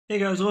Hey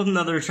guys, welcome to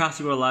another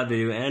Jurassic World live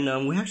video,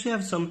 and we actually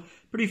have some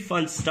pretty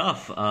fun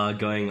stuff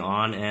going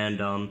on,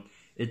 and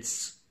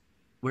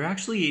we're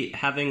actually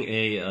having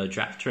a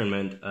draft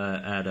tournament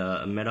at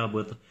a meetup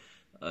with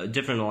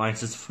different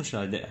alliances.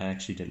 Unfortunately, I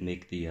actually didn't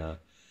make the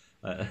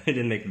I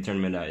didn't make the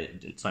tournament. I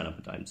didn't sign up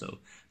in time, so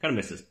kind of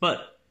missed this.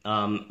 But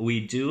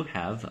we do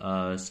have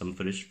some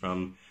footage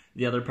from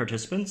the other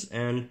participants,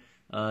 and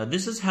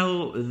this is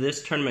how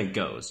this tournament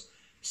goes.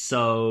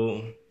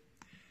 So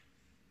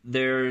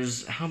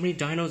there's how many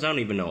dinos? I don't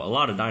even know. A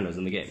lot of dinos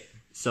in the game.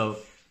 So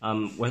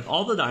with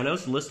all the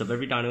dinos, list of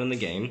every dino in the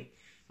game,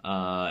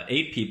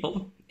 8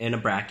 people in a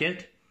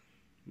bracket.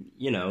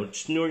 You know,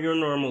 just your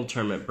normal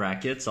tournament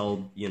brackets.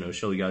 I'll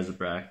show you guys the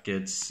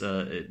brackets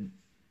in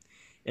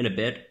a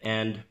bit,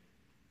 and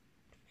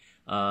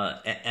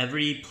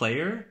every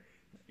player,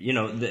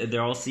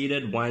 they're all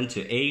seeded 1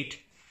 to 8,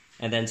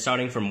 and then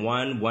starting from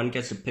 1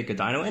 gets to pick a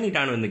dino, any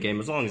dino in the game,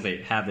 as long as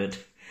they have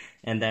it.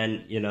 And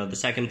then, the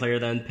second player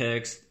then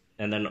picks,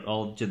 and then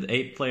all to the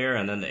 8th player,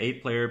 and then the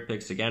 8th player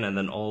picks again, and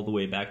then all the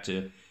way back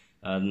to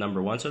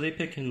number 1. So they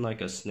pick in like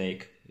a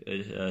snake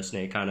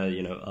kind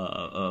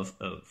of,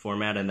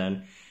 format, and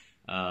then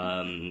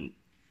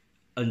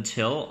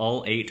until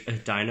all 8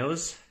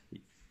 dinos,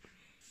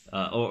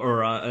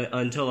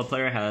 until a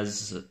player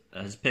has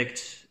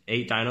picked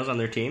 8 dinos on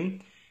their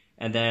team,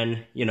 and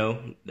then,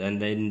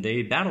 and then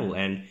they battle,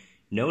 and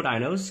no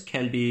dinos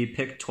can be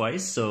picked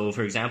twice. So,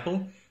 for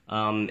example,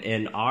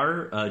 in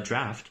our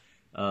draft,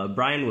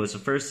 Brian was the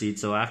first seed,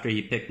 so after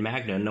he picked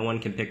Magna, no one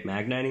can pick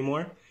Magna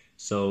anymore.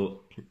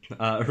 So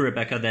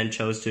Rebecca then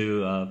chose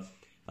to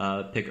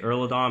pick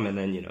Erlodom, and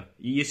then,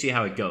 you see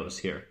how it goes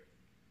here.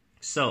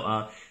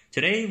 So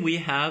today we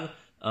have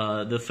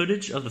the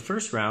footage of the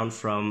first round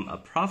from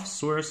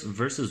Professaurus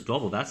versus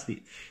Dwebble. That's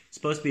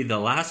supposed to be the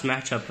last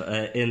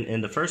matchup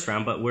in the first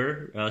round, but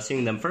we're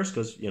seeing them first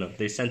because,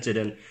 they sent it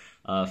in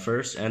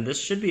first, and this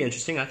should be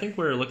interesting. I think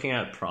we're looking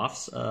at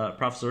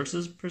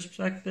Professaurus's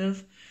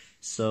perspective,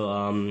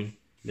 so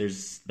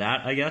there's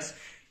that, I guess.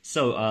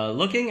 So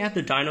looking at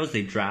the dinos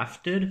they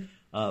drafted,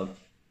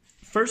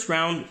 first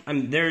round, I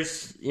mean,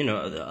 there's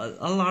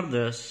a lot of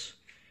this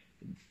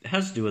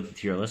has to do with the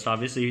tier list.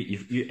 Obviously,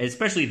 you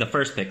especially the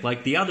first pick,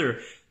 like the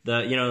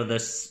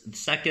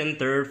second,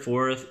 third,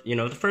 fourth,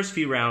 the first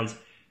few rounds.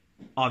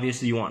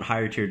 Obviously, you want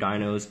higher tier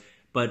dinos,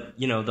 but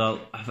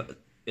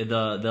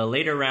the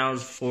later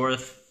rounds,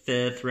 4th,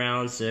 5th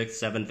round,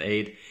 6th, 7th,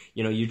 8th,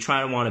 you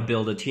try to want to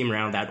build a team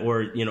around that,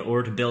 or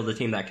to build a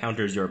team that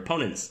counters your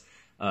opponent's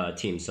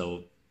team.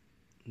 So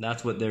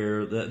that's what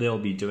they'll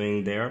be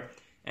doing there.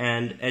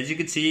 And as you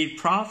can see,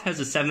 Prof has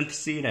a 7th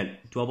seed and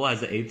Dwebble has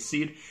the 8th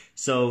seed.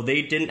 So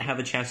they didn't have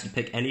a chance to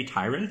pick any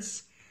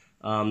tyrants.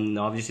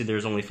 Obviously,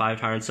 there's only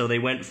 5 tyrants, so they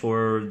went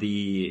for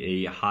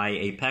the high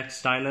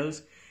apex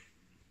dinos.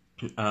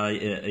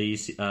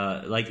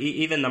 Like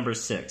even number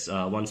 6,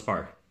 1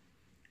 Spark.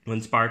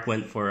 1 Spark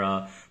went for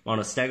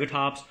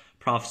Monostegotops,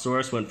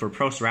 Professaurus went for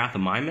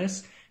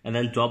Procerathomimus, and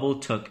then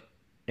Dwebble took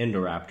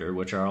Indoraptor,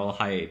 which are all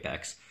high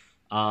apex.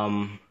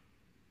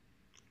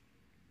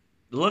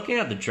 Looking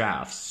at the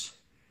drafts,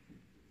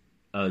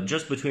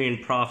 just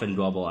between Prof and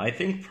Dwebble, I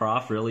think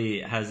Prof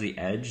really has the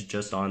edge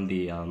just on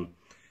the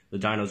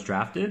dinos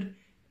drafted,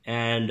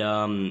 and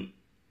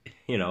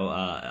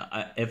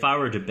if I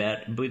were to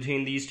bet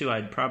between these two,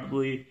 I'd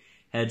probably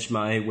hedge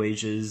my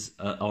wages,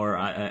 or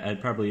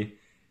I'd probably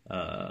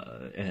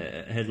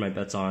hedge my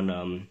bets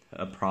on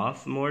a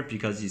Prof more,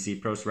 because you see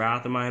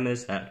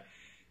Procerathomimus that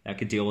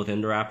could deal with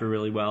Indoraptor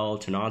really well.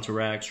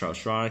 Tenontorex,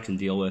 Tryostronix can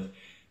deal with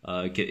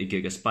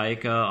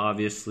Gigaspikasaur,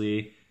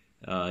 obviously.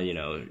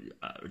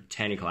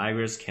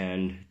 Tanycolagreus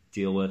can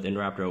deal with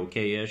Indoraptor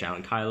okay-ish.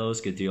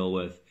 Alankylosaurus could deal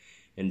with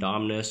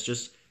Indominus.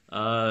 Just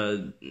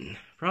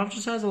Prof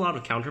just has a lot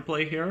of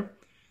counterplay here.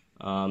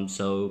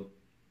 So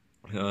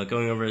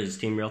going over his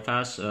team real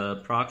fast,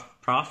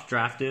 Prof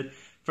drafted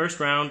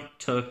first round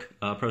took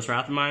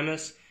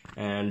Procerathomimus,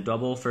 and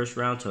Dwebble first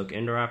round took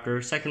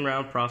Indoraptor. Second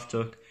round, Prof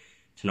took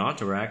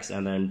Tenontorex,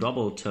 and then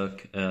Dwebble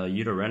took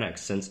Utarinex.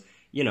 Since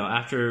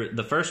after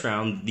the first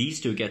round,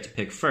 these two get to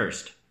pick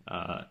first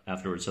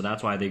afterwards, so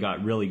that's why they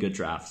got really good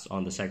drafts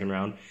on the second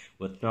round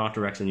with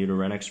Tenontorex and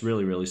Utarinex.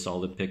 Really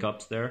solid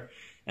pickups there.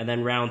 And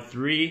then round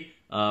 3,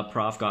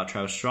 Prof got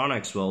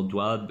Tryostronix, while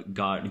Dweb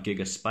got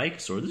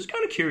Gigaspikasaur. This is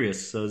kind of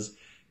curious, says,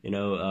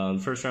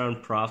 first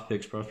round, Prof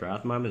picks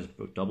Procerathomimus,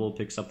 Dwebble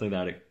picks something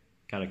that it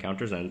kind of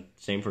counters, and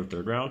same for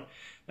third round.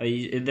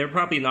 They're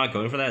probably not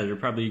going for that. They're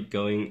probably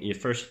going, your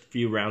first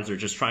few rounds, they're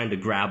just trying to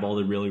grab all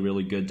the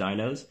really good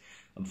dinos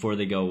before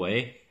they go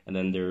away, and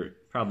then they're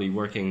probably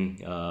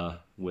working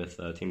with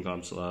team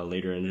comps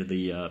later into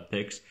the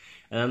picks.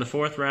 And then the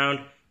fourth round,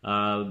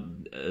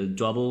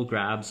 Dwebble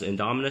grabs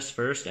Indominus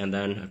first, and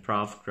then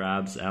Prof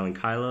grabs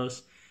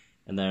Alankylosaurus.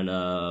 And then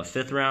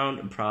 5th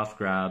round, Prof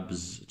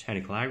grabs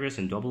Tanycolagreus,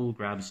 and Dwebble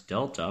grabs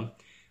Delta.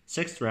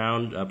 6th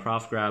round,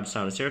 Prof grabs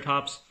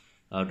Sinoceratops,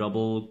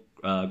 Dwebble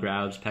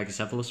grabs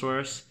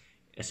Pachycephalosaurus.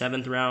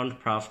 7th round,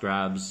 Prof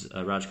grabs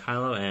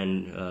Rajakylosaurus,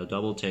 and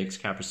Dwebble takes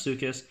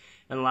Kaprosuchus.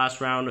 And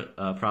last round,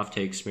 Prof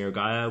takes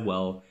Mirigaia,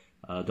 while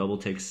Dwebble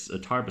takes a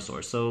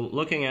Tarbosaurus. So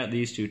looking at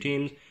these two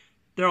teams,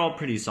 they're all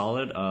pretty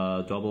solid.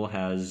 Dwebble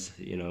has,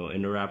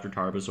 Indoraptor,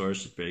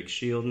 Tarbosaurus, big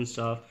shield and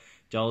stuff.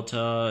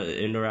 Delta,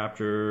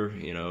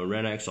 Indoraptor,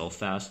 Renex, all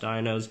fast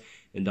dinos.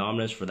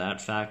 Indominus for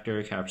that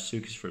factor.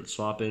 Kaprosuchus for the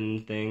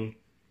swap-in thing.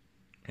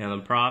 And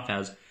then Prof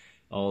has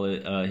all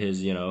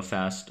his,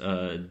 fast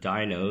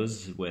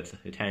dinos with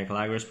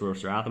Tanycolagreus,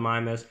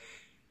 Procerathomimus,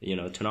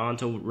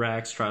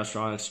 Tenontorex,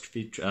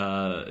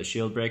 Tryostronix,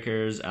 Shield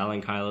Breakers,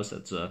 Alankylosaurus,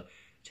 that's a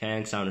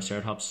tank,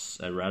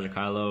 Sinoceratops,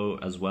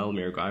 Rajakylo as well,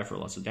 Mirigaia for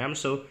lots of damage.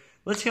 So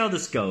let's see how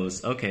this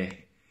goes.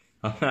 Okay,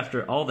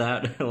 after all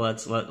that,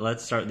 let's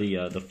start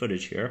the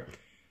footage here.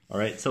 All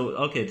right,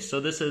 so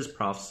this is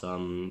Prof's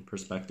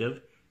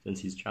perspective. Since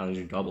he's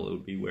challenging Dwebble, it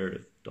would be weird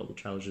if Dwebble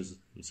challenges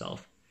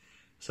himself.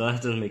 So that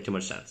doesn't make too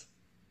much sense.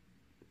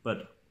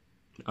 But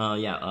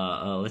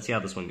let's see how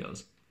this one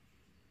goes.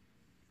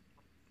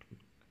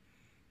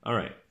 All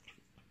right,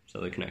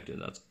 so they're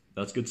connected.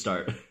 That's a good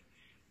start.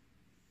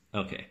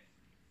 Okay.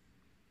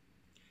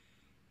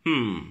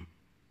 He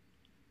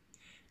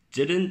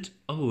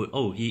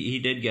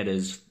did get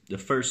the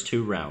first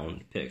 2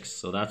 round picks,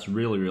 so that's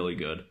really, really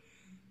good.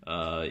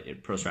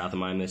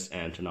 Procerathomimus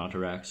and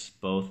Tenontorex,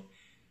 both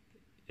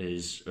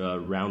is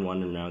round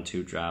 1 and round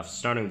 2 drafts.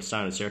 Starting with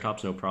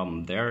Sinoceratops, no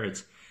problem there.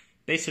 It's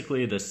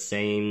basically the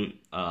same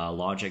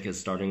logic as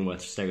starting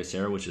with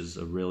Stegosaurus, which is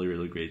a really,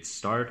 really great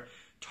start.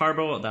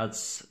 Tarbo,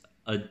 that's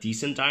a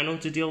decent dino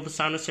to deal with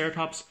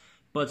Sinoceratops,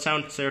 but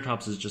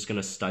Sinoceratops is just going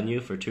to stun you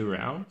for 2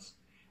 rounds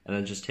and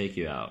then just take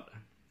you out.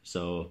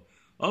 So,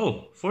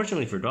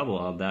 fortunately for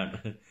Dwebble,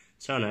 that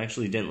stun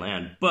actually didn't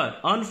land. But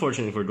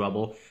unfortunately for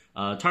Dwebble,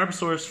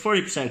 Tarbosaurus,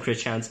 40% crit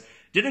chance,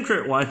 didn't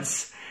crit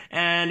once,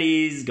 and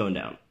he's going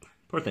down.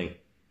 Poor thing.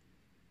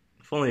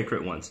 If only a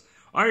crit once.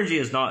 RNG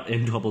is not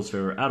in Dwebble's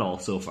favor at all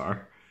so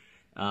far.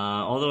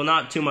 Although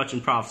not too much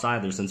in Prof's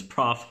either, since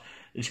Prof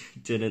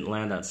didn't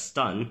land that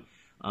stun.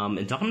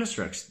 Indominus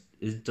Rex,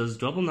 does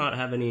Dwebble not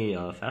have any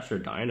faster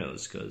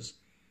dinos? Because,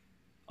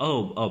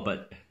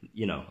 but,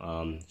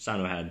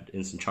 Sino had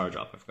instant charge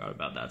up. I forgot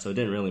about that, so it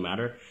didn't really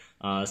matter.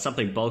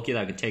 Something bulky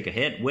that could take a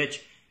hit,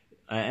 which,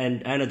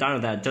 and a dino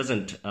that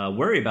doesn't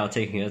worry about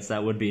taking hits,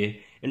 that would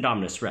be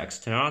Indominus Rex.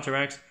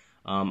 Tenontorex,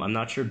 I'm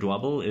not sure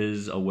Dwebble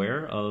is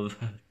aware of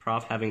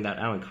Prof having that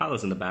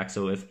Alankylosaurus in the back,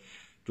 so if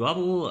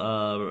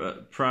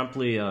Dwebble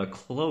promptly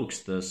cloaks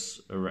this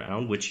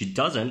around, which he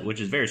doesn't,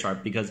 which is very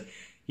sharp because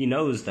he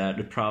knows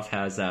that Prof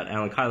has that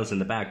Alankylosaurus in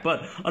the back,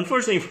 but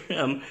unfortunately for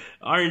him,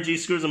 RNG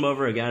screws him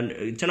over again.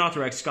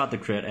 Tenontorex got the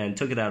crit and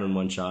took it out in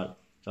one shot,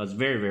 so it's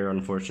very, very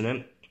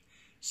unfortunate.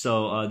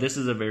 So this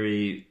is a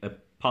very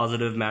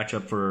positive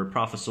matchup for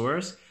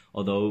Professaurus,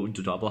 although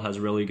Dwebble has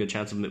a really good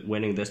chance of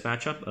winning this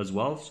matchup as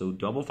well. So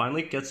Dwebble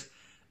finally gets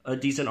a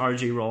decent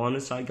RG roll on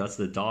his side, gets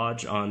the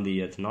dodge on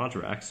the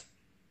Tenontorex.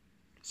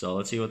 So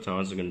let's see what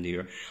Tenons are going to do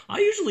here. I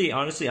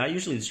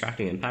usually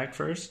distracting impact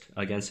first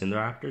against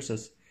Indoraptor,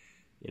 since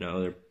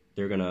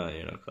they're gonna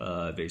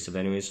evasive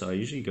anyway. So I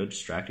usually go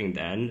distracting,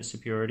 then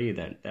superiority,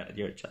 then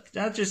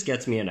that just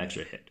gets me an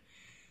extra hit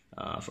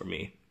for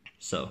me.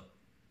 So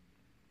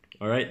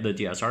all right, the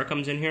DSR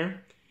comes in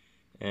here,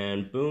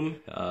 and boom,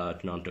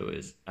 Tenonto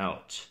is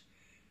out.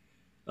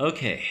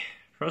 Okay,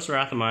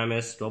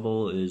 Procerathomimus,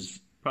 Dwebble is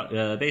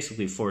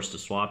basically forced to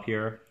swap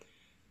here.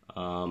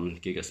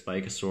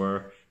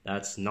 Gigaspikasaur,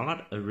 that's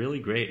not a really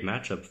great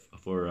matchup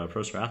for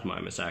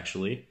Procerathomimus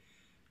actually.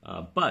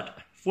 But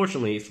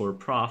fortunately for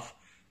Prof,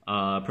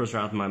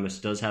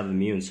 Procerathomimus does have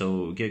immune,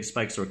 so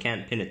Gigaspikasaur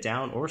can't pin it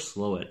down or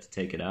slow it to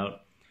take it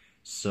out.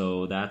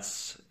 So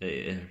that's,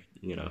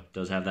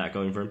 does have that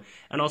going for him.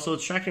 And also,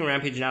 distracting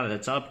Rampage now that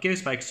it's up,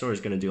 Gigaspikasaur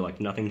is going to do,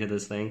 nothing to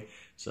this thing.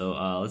 So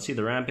let's see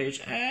the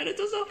Rampage, and it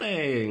does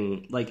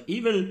nothing!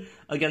 Even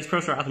against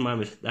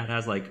Procerathomimus that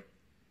has,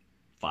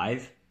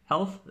 5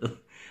 health,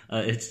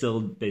 it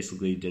still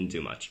basically didn't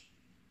do much.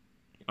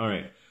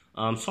 Alright,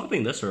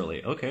 swapping this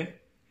early, okay.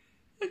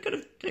 I could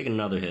have taken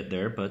another hit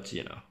there, but,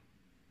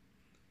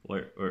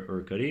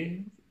 or could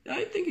he?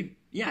 I think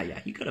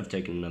he could have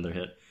taken another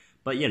hit.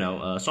 But,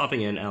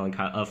 swapping in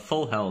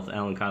full health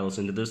Alankylosaurus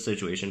into this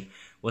situation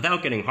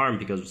without getting harmed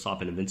because of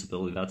swap and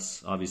invincibility,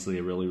 that's obviously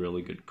a really,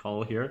 really good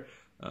call here.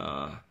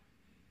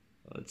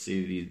 Let's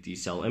see the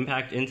D-cell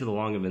impact into the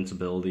long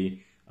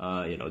invincibility.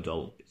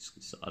 Dwebble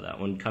basically saw that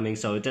one coming,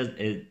 so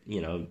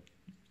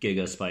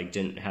Giga Spike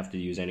didn't have to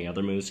use any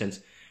other moves since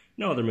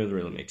no other move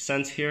really makes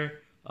sense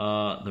here.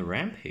 The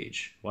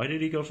Rampage. Why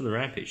did he go for the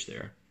Rampage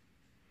there?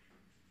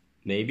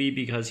 Maybe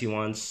because he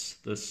wants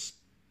the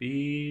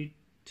speed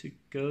to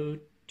go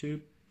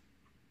to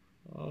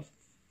off.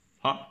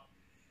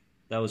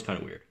 That was kind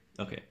of weird.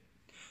 Okay.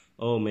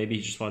 Oh, maybe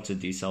he just wants to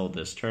decel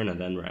this turn and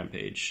then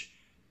Rampage.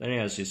 Then he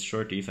has his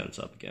short defense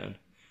up again.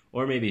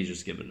 Or maybe he's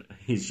just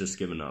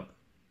given up.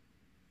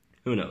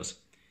 Who knows?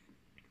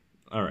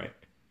 Alright.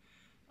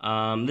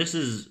 This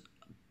is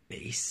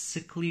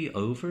basically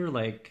over.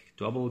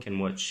 Dwebble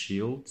can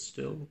shield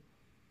still?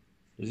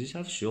 Does he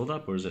have shield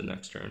up or is it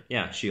next turn?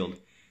 Yeah, shield.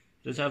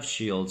 Does have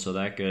shield, so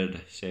that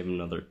could save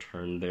another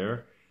turn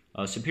there.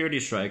 Superiority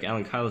Strike,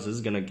 Alankylosaurus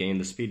is going to gain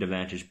the speed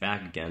advantage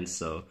back again,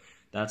 so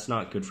that's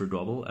not good for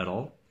Dwebble at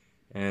all.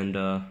 And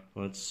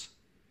let's...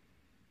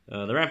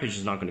 the Rampage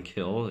is not going to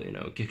kill, you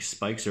know,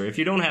 Gigaspikasaur. If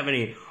you don't have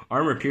any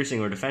armor-piercing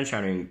or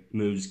defense-shattering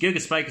moves,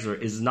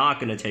 Gigaspikasaur is not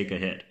going to take a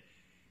hit.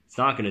 It's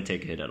not going to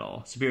take a hit at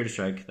all. Superiority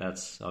Strike,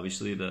 that's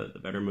obviously the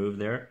better move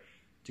there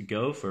to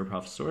go for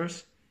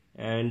Professaurus.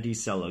 And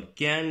Decel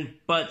again,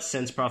 but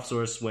since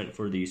Professaurus went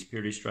for the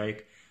Superiority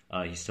Strike,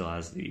 he still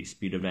has the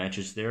speed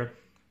advantage there.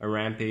 A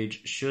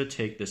Rampage should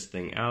take this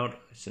thing out,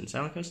 since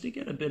Alankylosaurus did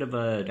get a bit of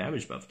a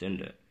damage buff,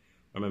 didn't it?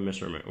 Or am I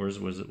misremembering? Or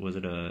was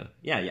it a...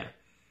 Yeah.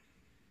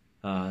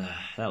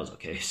 That was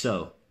okay.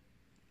 So,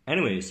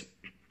 anyways,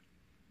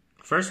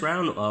 first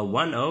round,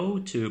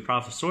 1-0 to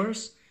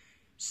Professaurus.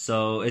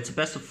 So, it's a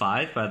best of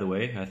 5, by the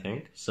way, I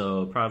think.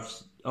 So,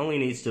 Prof only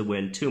needs to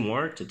win 2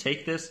 more to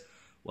take this,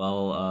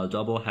 while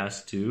Dwebble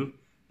has to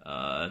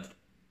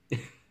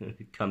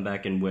come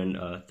back and win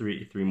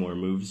three more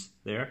moves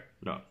there.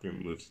 Not 3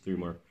 moves, 3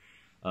 more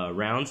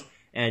rounds.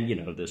 And, you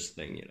know, this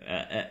thing, you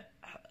know,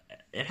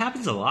 it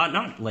happens a lot,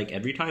 not like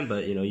every time,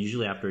 but, you know,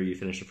 usually after you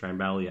finish a friend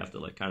battle, you have to,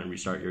 like, kind of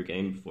restart your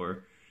game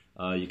before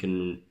you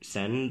can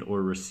send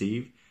or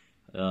receive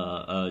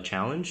a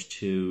challenge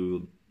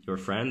to your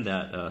friend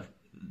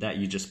that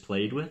you just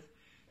played with,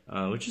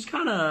 which is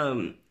kind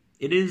of,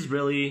 it is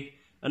really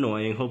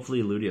annoying.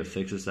 Hopefully Ludia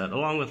fixes that,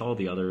 along with all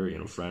the other, you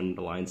know, friend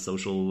alliance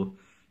social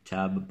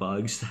tab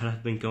bugs that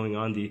have been going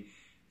on. The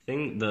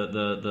thing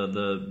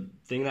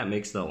that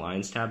makes the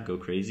alliance tab go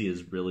crazy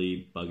is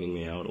really bugging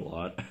me out a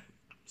lot.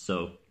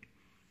 So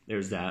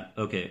there's that.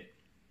 Okay.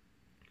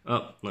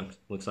 Oh,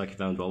 looks like I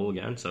found Dwebble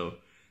again, so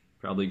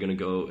probably gonna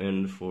go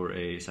in for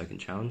a second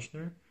challenge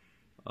there.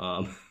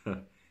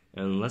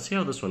 And let's see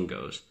how this one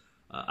goes.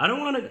 I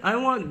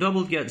want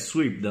Dwebble to get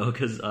sweep though,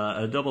 because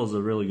Dwebble is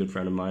a really good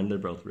friend of mine. They're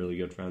both really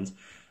good friends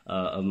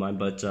of mine,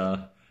 but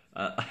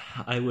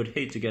I would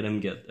hate to get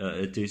him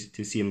to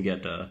see him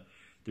get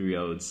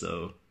 3-0'd.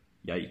 So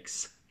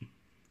yikes.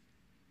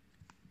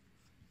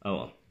 Oh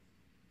well.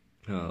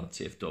 Let's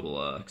see if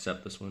Dwebble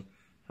accept this one.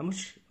 How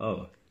much?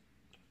 Oh,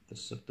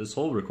 this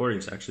whole recording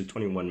is actually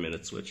 21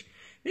 minutes, which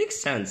makes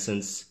sense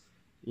since,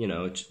 you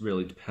know, it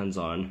really depends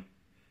on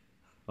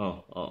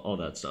all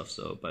that stuff.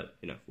 So, but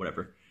you know,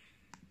 whatever.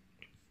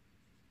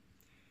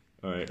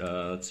 All right,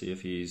 let's see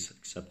if he's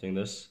accepting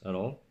this at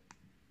all.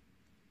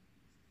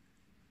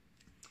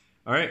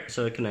 All right,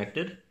 so it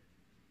connected.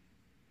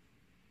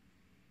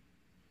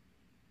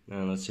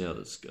 And let's see how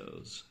this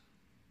goes.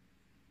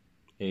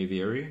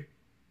 Aviary.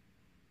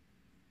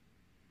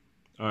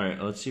 All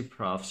right, let's see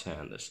Prof's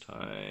hand this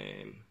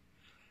time.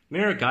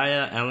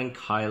 Mirigaia,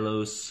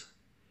 Alankylosaurus,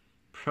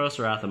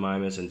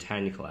 Procerathomimus, and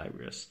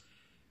Tanycolagreus.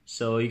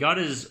 So he got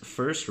his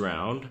first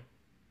round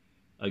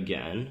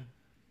again,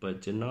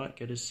 but did not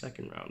get his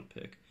second round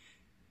pick.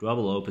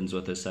 Dwebble opens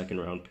with his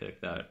second round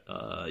pick, that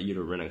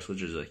Utarinex,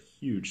 which is a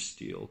huge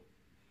steal.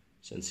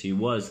 Since he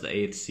was the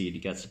 8th seed, he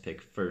gets to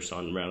pick first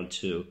on round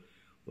 2,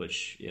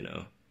 which, you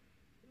know,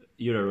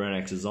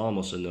 Utarinex is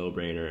almost a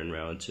no-brainer in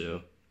round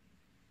 2.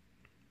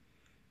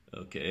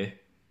 Okay,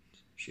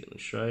 Shield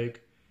and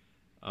Strike.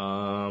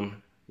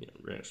 Yeah,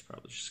 Renex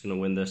probably just gonna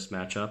win this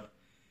matchup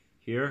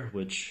here,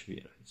 which, you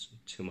know, it's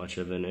too much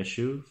of an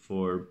issue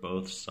for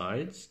both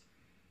sides.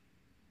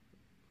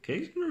 Okay,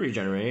 he's gonna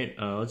regenerate.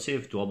 Let's see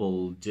if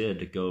Dwebble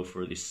did go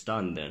for the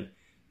stun then.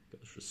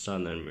 Goes for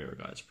stun, then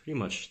Mirigaia's pretty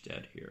much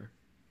dead here.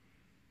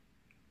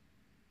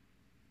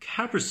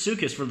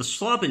 Kaprosuchus for the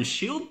swap and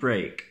shield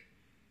break.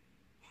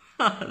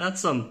 That's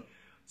some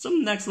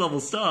next level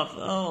stuff.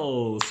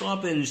 Oh,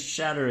 swap and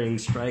shattering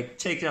strike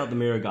takes out the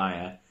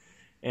Mirigaia.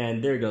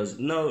 And there goes.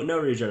 No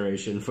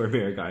regeneration for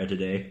Mirigaia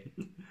today.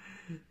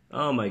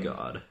 Oh my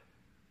god.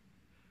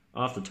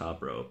 Off the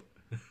top rope.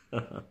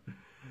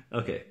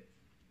 Okay.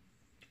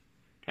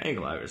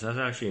 Tanycolagreus. That's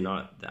actually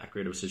not that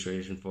great of a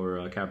situation for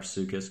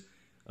Kaprosuchus.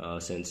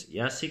 Since,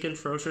 yes, he can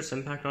Ferocious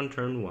Impact on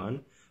turn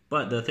 1.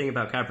 But the thing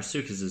about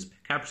Kaprosuchus is,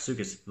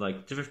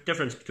 like,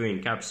 difference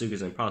between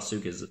Kaprosuchus and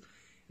Procerathomimus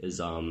is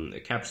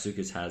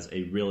Kaprosuchus has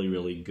a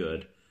really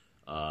good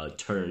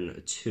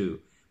turn 2.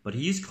 But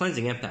he used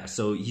Cleansing Impact,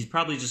 so he's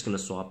probably just going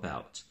to swap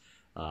out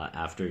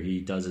after he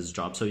does his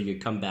job. So he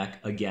could come back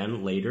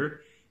again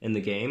later in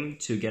the game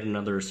to get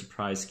another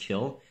surprise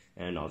kill.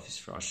 And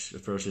obviously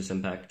Ferocious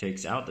Impact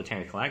takes out the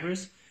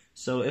Tanycolagreus.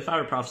 So if I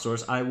were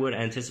Professaurus, I would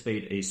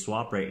anticipate a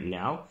swap right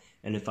now.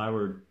 And if I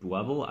were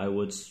Dwebble, I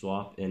would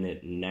swap in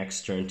it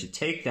next turn to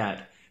take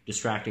that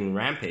distracting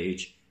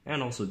Rampage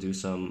and also do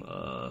some,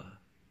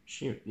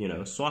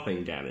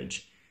 swapping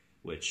damage,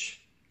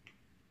 which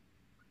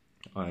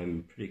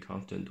I'm pretty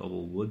confident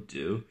Dwebble would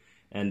do.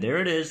 And there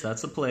it is.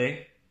 That's a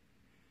play.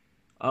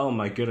 Oh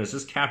my goodness,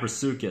 this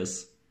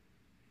Kaprosuchus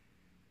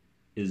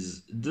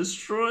is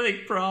destroying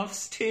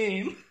Prof's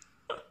team.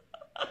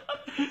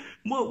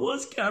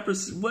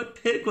 What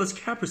pick was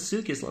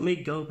Kaprosuchus? Let me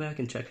go back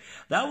and check.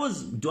 That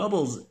was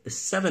Dwebble's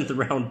 7th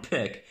round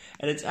pick,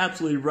 and it's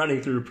absolutely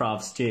running through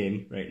Prof's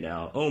team right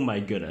now. Oh my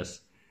goodness.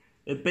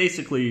 it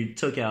basically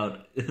took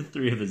out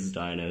 3 of his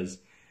dinos.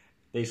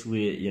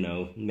 Basically, you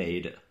know,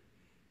 made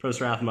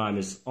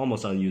Procerathomimus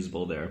almost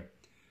unusable there.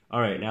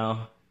 Alright,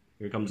 now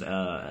here comes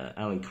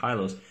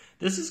Alankylosaurus.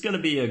 This is going to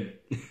be a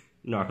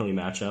gnarly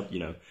matchup, you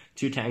know.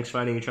 2 tanks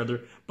fighting each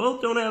other.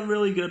 Both don't have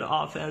really good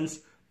offense,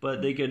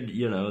 but they could,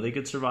 you know, they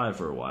could survive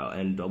for a while.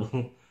 And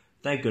Dwebble,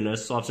 thank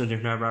goodness, swaps into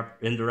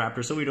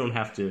Indoraptor, so we don't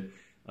have to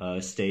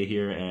stay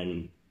here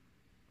and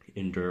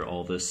endure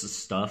all this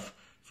stuff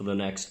for the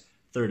next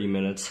 30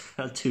 minutes.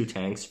 2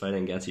 tanks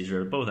fighting against each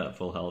other, both at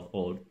full health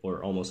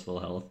or almost full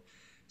health.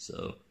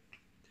 So,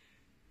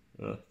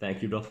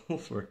 thank you, Dwebble,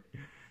 for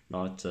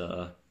not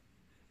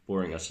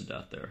boring us to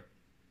death there.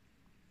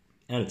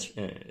 And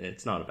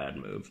it's not a bad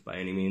move by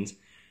any means.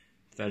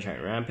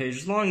 Giant Rampage,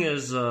 as long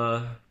as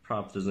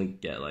Prof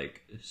doesn't get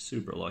like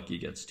super lucky,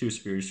 gets 2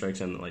 Superior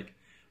Strikes and like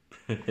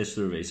hits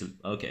through evasive.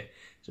 Okay,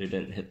 so he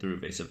didn't hit through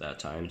evasive that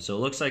time. So it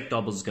looks like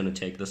Dwebble's gonna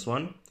take this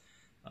one.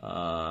 You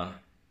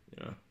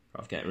know,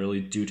 Prof can't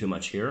really do too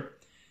much here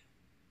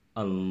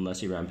unless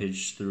he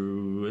Rampage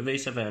through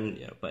evasive, and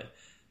yeah, but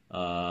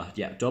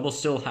yeah, Dwebble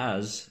still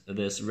has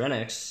this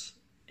Renex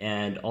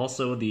and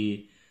also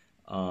the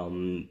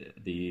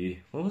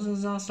what was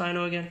his last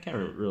dino again?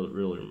 Can't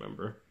really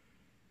remember.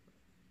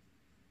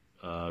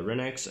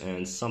 Renex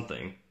and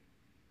something.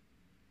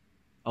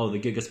 Oh, the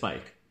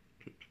Gigaspike.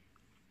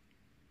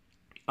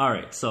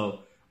 Alright,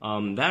 so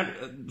that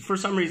for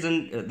some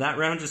reason that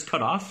round just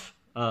cut off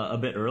a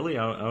bit early.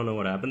 I don't know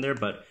what happened there,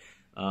 but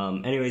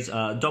anyways,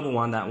 Dwebble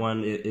won that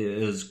one. It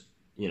is,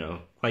 you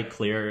know, quite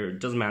clear. It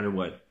doesn't matter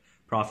what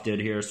Prof did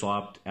here,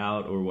 swapped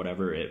out or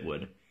whatever, it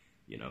would,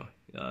 you know,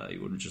 he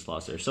would have just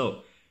lost there.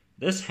 So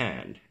this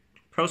hand,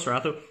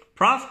 Procerathomimus,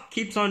 Prof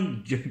keeps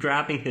on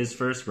grabbing his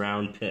first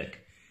round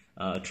pick.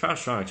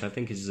 Tryostronix, I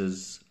think, is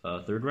his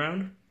 3rd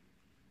round.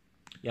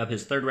 Yep,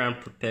 his 3rd round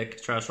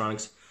pick,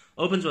 Tryostronix,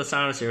 opens with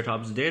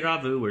Sinoceratops.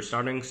 Deja vu, we're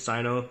starting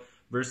Sino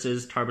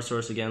versus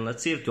Tarbosaurus again.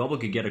 Let's see if Dwebble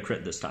could get a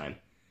crit this time.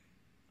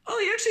 Oh,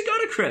 he actually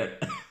got a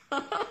crit!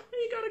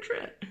 He got a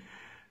crit!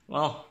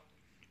 Well,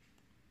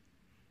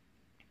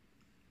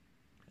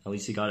 at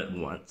least he got it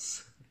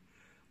once.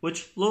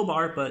 Which, low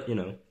bar, but, you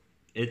know,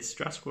 it's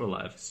Jurassic World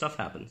Live. Stuff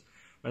happens.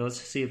 Alright,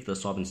 let's see if the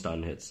swap and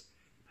stun hits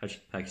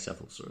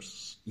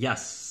Pachycephalosaurus.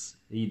 Yes,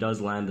 he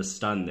does land the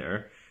stun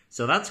there.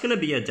 So that's going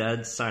to be a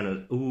dead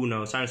Sino. Ooh,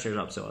 no,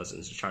 Sinoceratops still has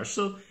instant charge.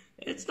 So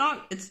it's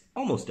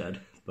almost dead.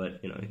 But,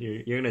 you know,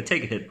 you're going to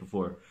take a hit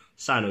before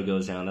Sino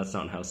goes down. That's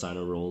not how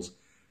Sino rolls.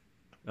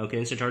 Okay,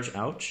 instant charge,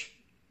 ouch.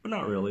 But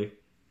not really.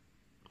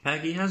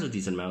 Pachy has a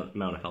decent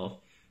amount of health.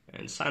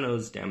 And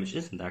Sino's damage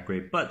isn't that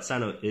great. But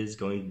Sino is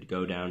going to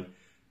go down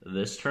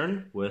this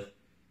turn with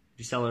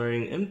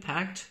decelerating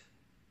impact.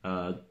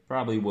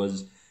 Probably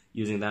was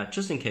using that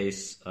just in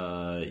case,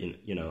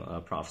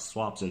 Prof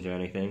swaps into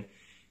anything.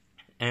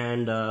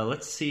 And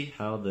let's see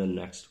how the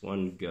next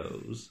one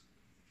goes.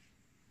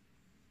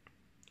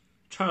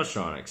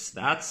 Tryostronix,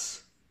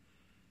 that's...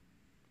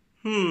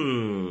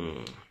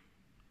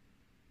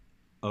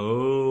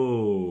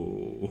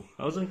 Oh.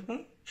 I was like, huh?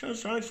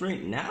 Tryostronix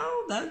right now?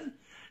 That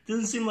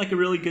doesn't seem like a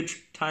really good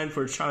time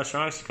for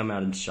Tryostronix to come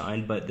out and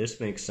shine, but this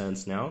makes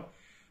sense now.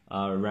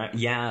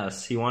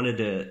 Yes, he wanted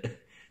to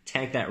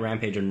tank that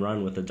Rampage and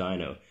run with the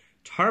Dino.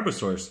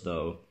 Tarbosaurus,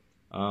 though,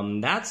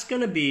 that's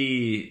gonna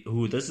be...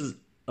 Ooh, this is...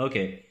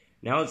 Okay,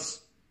 now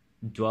it's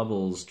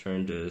Dwebble's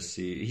turn to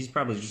see... He's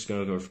probably just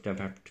gonna go for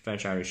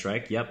Defense Shattering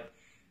Strike, yep.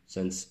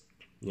 Since,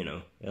 you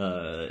know,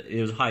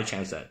 it was a high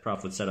chance that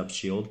Prof would set up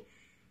shield.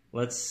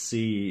 Let's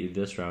see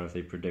this round if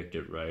they predict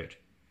it right.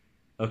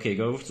 Okay,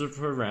 go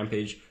for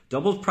Rampage.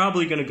 Dwebble's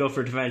probably gonna go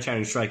for Defense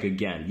Shattering Strike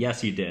again.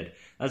 Yes, he did.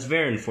 That's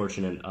very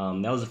unfortunate.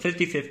 That was a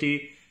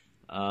 50-50...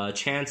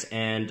 chance,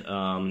 and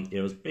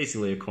it was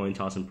basically a coin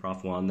toss, and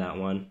Prof won that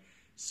one.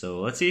 So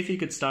let's see if he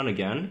could stun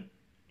again.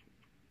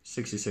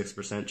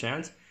 66%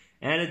 chance,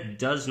 and it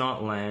does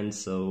not land,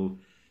 so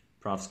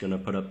Prof's gonna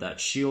put up that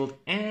shield,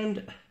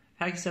 and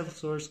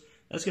Pachycephalosaurus,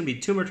 that's gonna be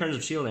 2 more turns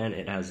of shield, and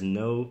it has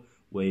no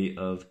way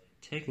of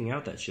taking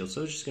out that shield,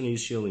 so it's just gonna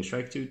use Shielding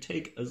Strike to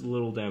take as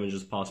little damage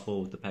as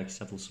possible with the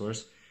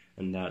Pachycephalosaurus,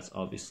 and that's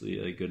obviously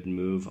a good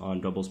move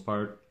on Dwebble's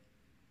part.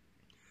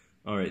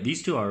 Alright,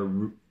 these two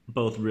are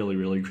both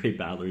really great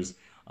battlers.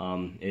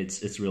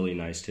 It's really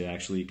nice to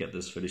actually get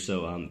this footage.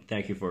 So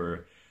thank you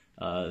for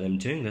them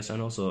doing this,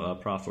 and also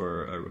Prof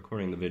for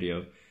recording the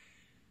video.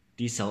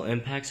 Decel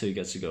impact, so he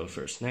gets to go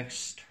first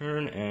next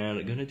turn,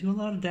 and gonna do a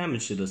lot of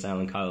damage to this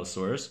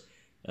Alankylosaurus.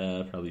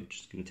 Probably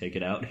just gonna take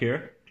it out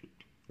here.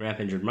 Ramp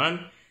injured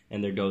run,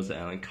 and there goes the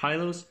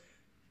Alankylos.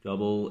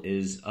 Dwebble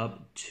is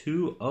up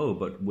 2-0,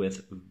 but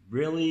with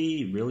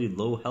really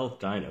low health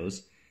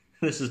dinos.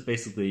 This is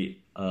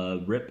basically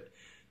rip.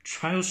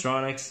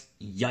 Tryostronix,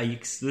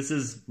 yikes, this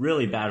is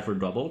really bad for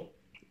Dwebble.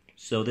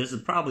 So this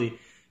is probably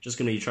just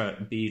going to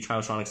be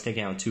Tryostronix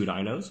taking out 2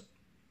 dinos.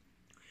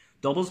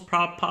 Dwebble's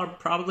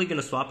probably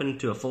going to swap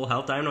into a full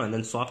health dino and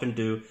then swap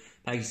into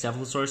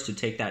Pachycephalosaurus to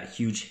take that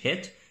huge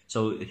hit.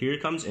 So here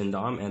comes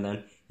Indom, and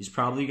then he's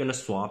probably going to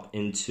swap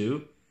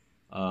into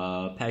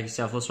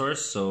Pachycephalosaurus,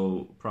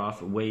 so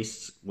Prof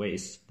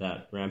wastes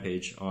that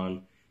rampage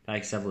on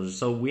Pachycephalosaurus.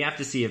 So we have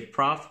to see if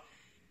Prof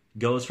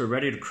goes for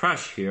Ready to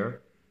Crush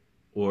here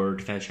or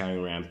Defense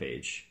Shattering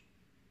Rampage.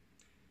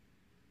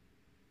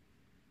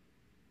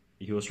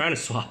 He was trying to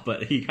swap,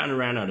 but he kind of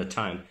ran out of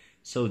time.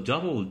 So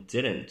Dwebble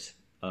didn't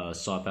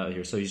swap out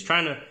here. So he's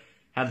trying to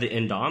have the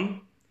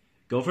Indom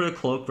go for the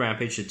Cloak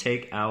Rampage to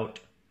take out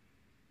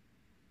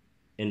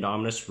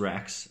Indominus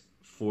Rex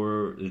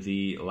for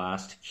the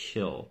last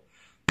kill.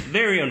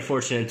 Very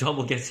unfortunate.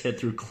 Dwebble gets hit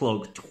through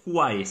Cloak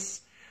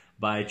twice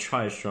by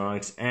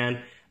Tryostronix, and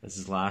this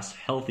is last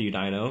healthy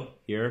dino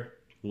here,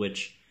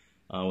 which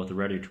with a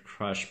Ready to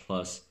Crush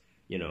plus,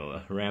 you know,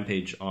 a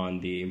Rampage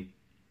on the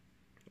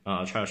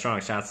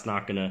Tryostronix, that's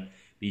not gonna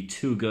be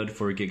too good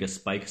for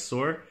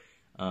Gigaspikasaur.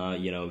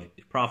 You know,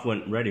 Prof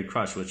went Ready to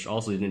Crush, which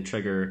also didn't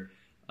trigger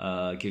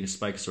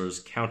Gigaspikasaur's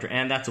counter,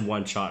 and that's a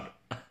one-shot.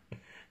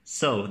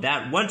 So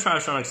that one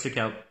Tryostronix took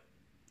out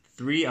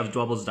 3 of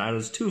Dwebble's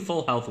dinos, 2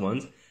 full health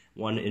ones,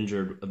 1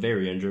 injured, a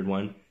very injured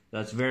one.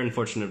 That's very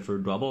unfortunate for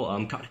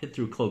Dwebble. Got hit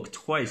through Cloak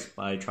twice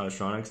by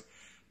Tryostronix,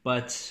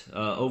 but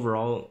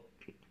overall,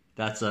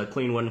 that's a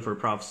clean win for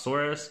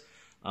Professaurus.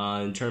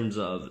 In terms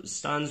of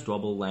stuns,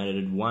 Dwebble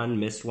landed 1,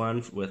 missed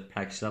 1 with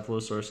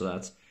Pachycephalosaurus, so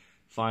that's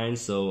fine.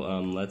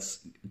 So let's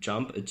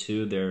jump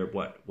to their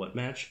what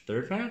match?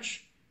 3rd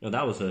match? No,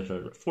 that was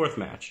the 4th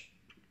match.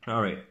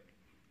 All right.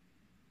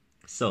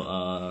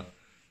 So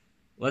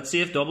let's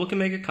see if Dwebble can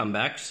make a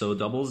comeback. So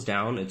Dwebble's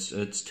down. It's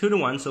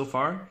 2-1 so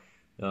far.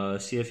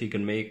 See if he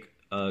can make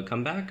a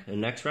comeback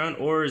in next round,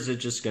 or is it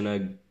just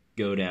gonna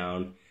go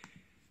down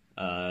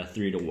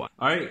 3-1?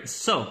 All right,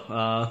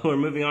 so we're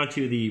moving on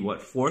to the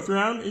 4th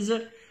round, is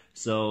it?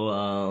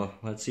 So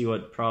let's see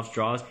what Prof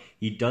draws.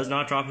 He does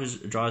not draw his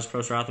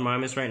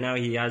Procerathomimus right now.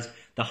 He has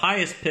the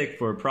highest pick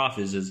for Prof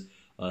is his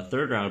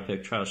 3rd round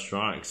pick,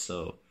 Tryostronix.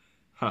 So,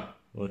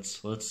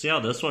 let's see how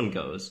this one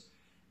goes.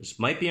 This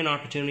might be an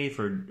opportunity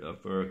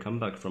for a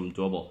comeback from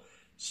Dwebble.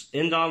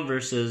 Indom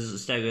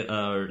versus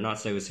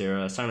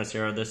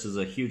Sinoceratops. This is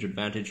a huge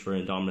advantage for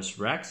Indominus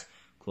Rex.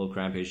 Cloak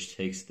Rampage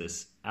takes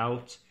this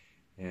out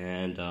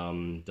and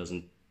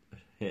doesn't,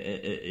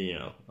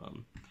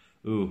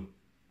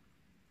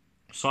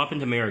 swap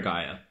into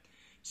Mirigaia.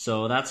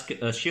 So that's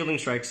Shielding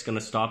Strike's going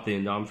to stop the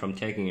Indom from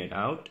taking it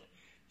out.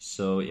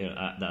 So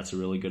that's a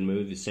really good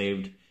move. He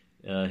saved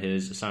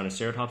his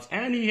Sinoceratops,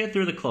 and he hit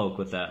through the Cloak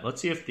with that.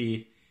 Let's see if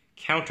the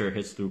counter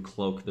hits through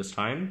Cloak this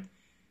time.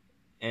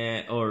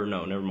 Or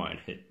no, never mind.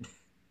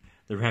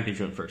 The Rampage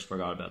went first.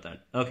 Forgot about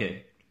that.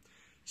 Okay,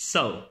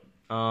 so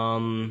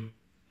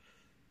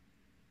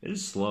it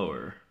is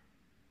slower.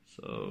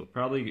 So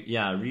probably,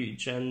 yeah,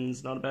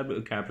 regen's not a bad,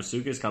 but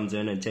Kaprosuchus comes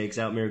in and takes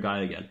out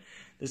Mirigaia again.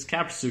 This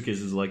Kaprosuchus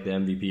is like the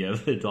MVP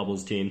of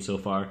Dwebble's team so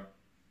far.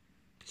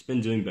 It's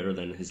been doing better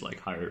than his like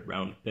higher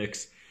round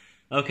picks.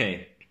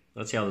 Okay,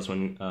 let's see how this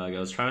one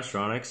goes.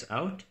 Tryostronix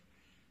out,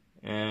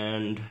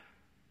 and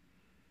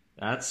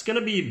that's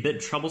gonna be a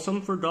bit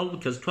troublesome for Dwebble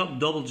because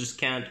Dwebble just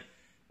can't,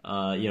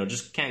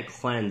 just can't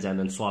cleanse and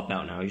then swap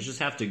out now. You just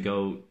have to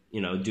go,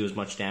 do as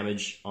much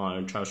damage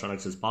on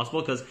Tryostronix as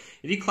possible, because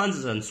if he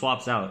cleanses and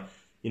swaps out,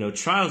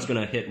 Tryo's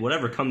gonna hit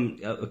whatever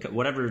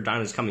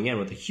Dino's coming in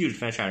with a huge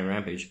Fan-Shattering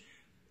Rampage,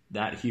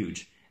 that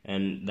huge,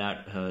 and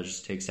that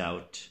just takes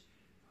out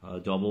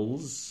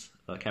Dwebble's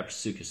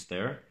Kaprosuchus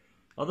there.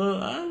 Although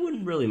I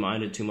wouldn't really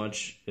mind it too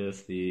much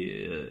if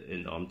the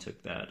Indom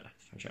took that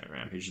Fan-Shattering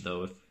Rampage,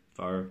 though, if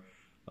our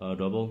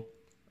Dwebble.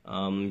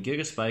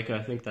 Gigaspika,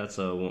 I think that's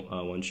a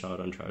one-shot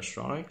on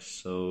Tryostronix,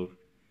 so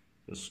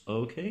it's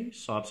okay.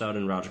 Swaps out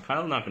in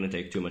Rajakylo, not going to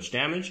take too much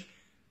damage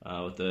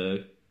with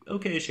the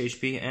okay-ish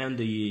HP and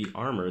the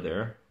armor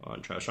there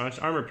on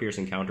Tryostronix. Armor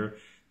piercing counter,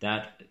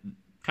 that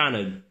kind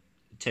of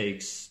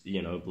takes,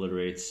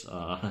 obliterates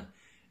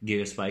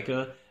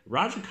Gigaspika.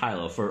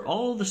 Rajakylo, for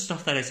all the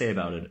stuff that I say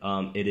about it,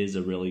 it is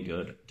a really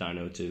good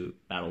dino to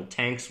battle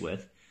tanks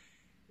with.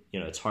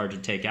 It's hard to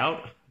take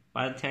out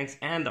by the tanks,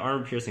 and the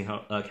armor piercing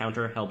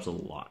counter helps a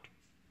lot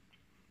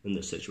in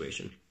this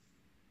situation.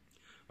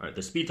 Alright,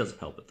 the speed doesn't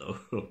help it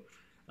though.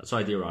 That's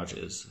why Raja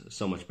is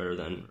so much better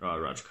than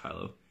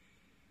Rajakylo.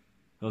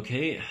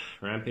 Okay,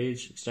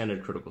 Rampage,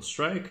 extended critical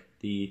strike,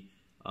 the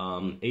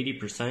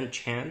 80%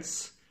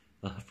 chance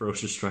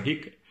ferocious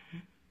strike,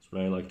 that's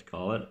what I like to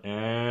call it,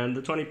 and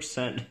the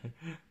 20%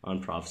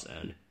 on Prof's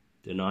end.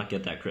 Did not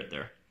get that crit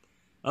there.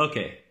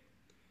 Okay.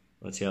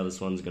 Let's see how this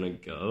one's gonna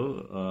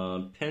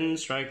go. Pin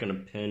strike, gonna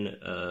pin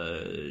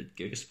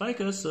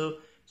Gigaspika, so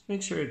let's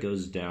make sure it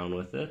goes down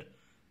with it.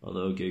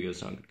 Although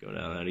Giga's not gonna go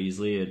down that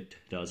easily, it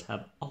does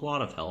have a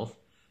lot of health.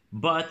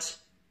 But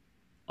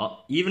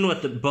even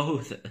with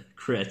both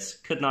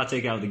crits, could not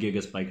take out the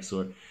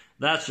Gigaspikasaur.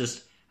 That's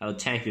just how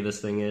tanky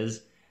this thing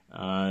is.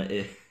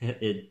 The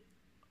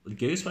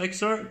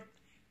Gigaspikasaur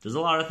does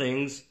a lot of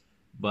things,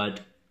 but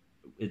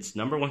its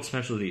 #1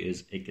 specialty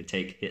is it can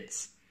take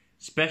hits.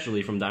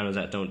 Especially from dinos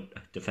that don't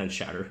defense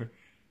shatter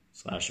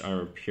 /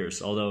 armor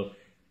pierce. Although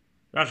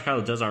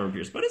Rajakylo does armor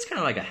pierce, but it's kind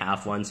of like a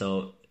half one,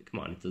 so come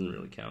on, it doesn't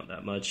really count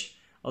that much.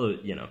 Although,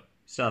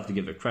 Still have to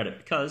give it credit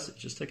because it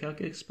just took out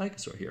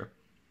Gigaspikasaur here,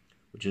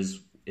 which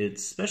is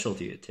its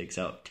specialty. It takes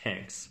out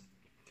tanks.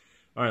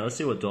 Alright, let's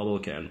see what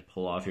Dwebble can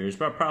pull off here. He's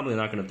probably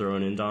not going to throw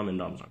an Indom.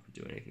 Indom's not going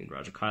to do anything to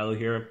Rajakylo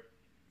here.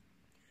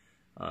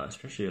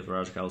 Especially with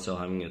Rajakylo still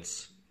having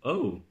its...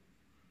 Oh!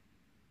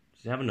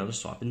 Does he have another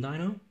swap-in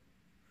dino?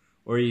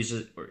 Or he's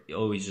just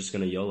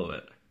going to YOLO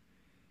it.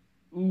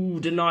 Ooh,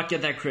 did not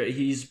get that crit.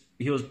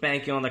 He was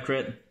banking on the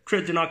crit.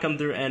 Crit did not come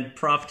through, and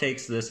Prof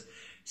takes this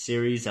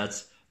series.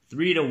 That's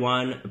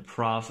 3-1.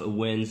 Prof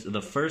wins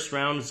the first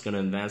round. It's going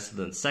to advance to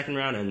the second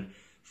round and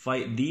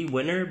fight the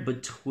winner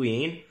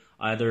between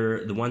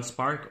either the One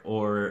Spark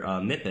or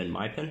Mypin.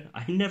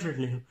 I never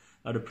knew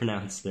how to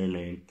pronounce their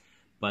name.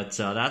 But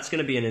that's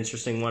going to be an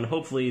interesting one.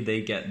 Hopefully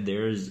they get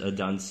theirs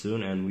done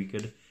soon and we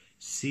could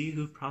see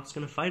who Prof's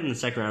going to fight in the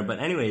second round. But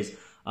anyways,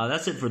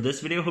 that's it for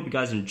this video. Hope you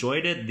guys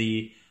enjoyed it.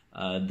 The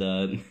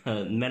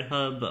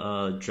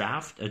MedHub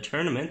draft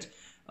tournament,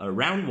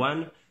 round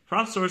 1,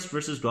 Professaurus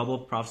versus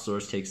Dwebble.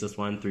 Professaurus takes this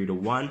one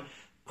 3-1.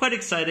 Quite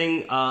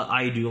exciting.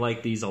 I do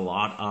like these a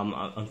lot.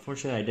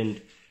 Unfortunately, I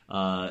didn't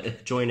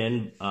join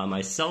in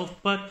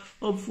myself, but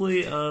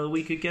hopefully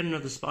we could get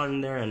another spot in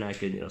there and I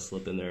could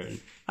slip in there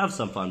and have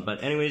some fun.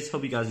 But anyways,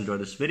 hope you guys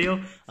enjoyed this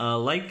video.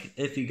 Like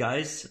if you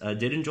guys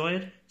did enjoy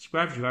it,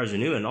 subscribe if you guys are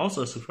new, and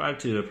also subscribe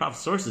to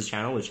Professaurus'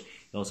 channel, which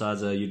he also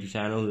has a YouTube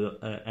channel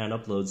and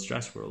uploads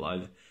Jurassic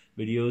live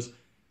videos.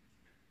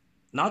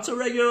 Not so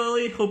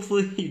regularly.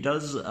 Hopefully he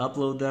does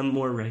upload them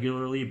more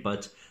regularly,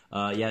 but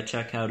yeah,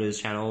 check out his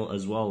channel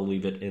as well. I'll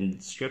leave it in the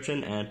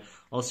description, and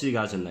I'll see you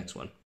guys in the next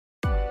one.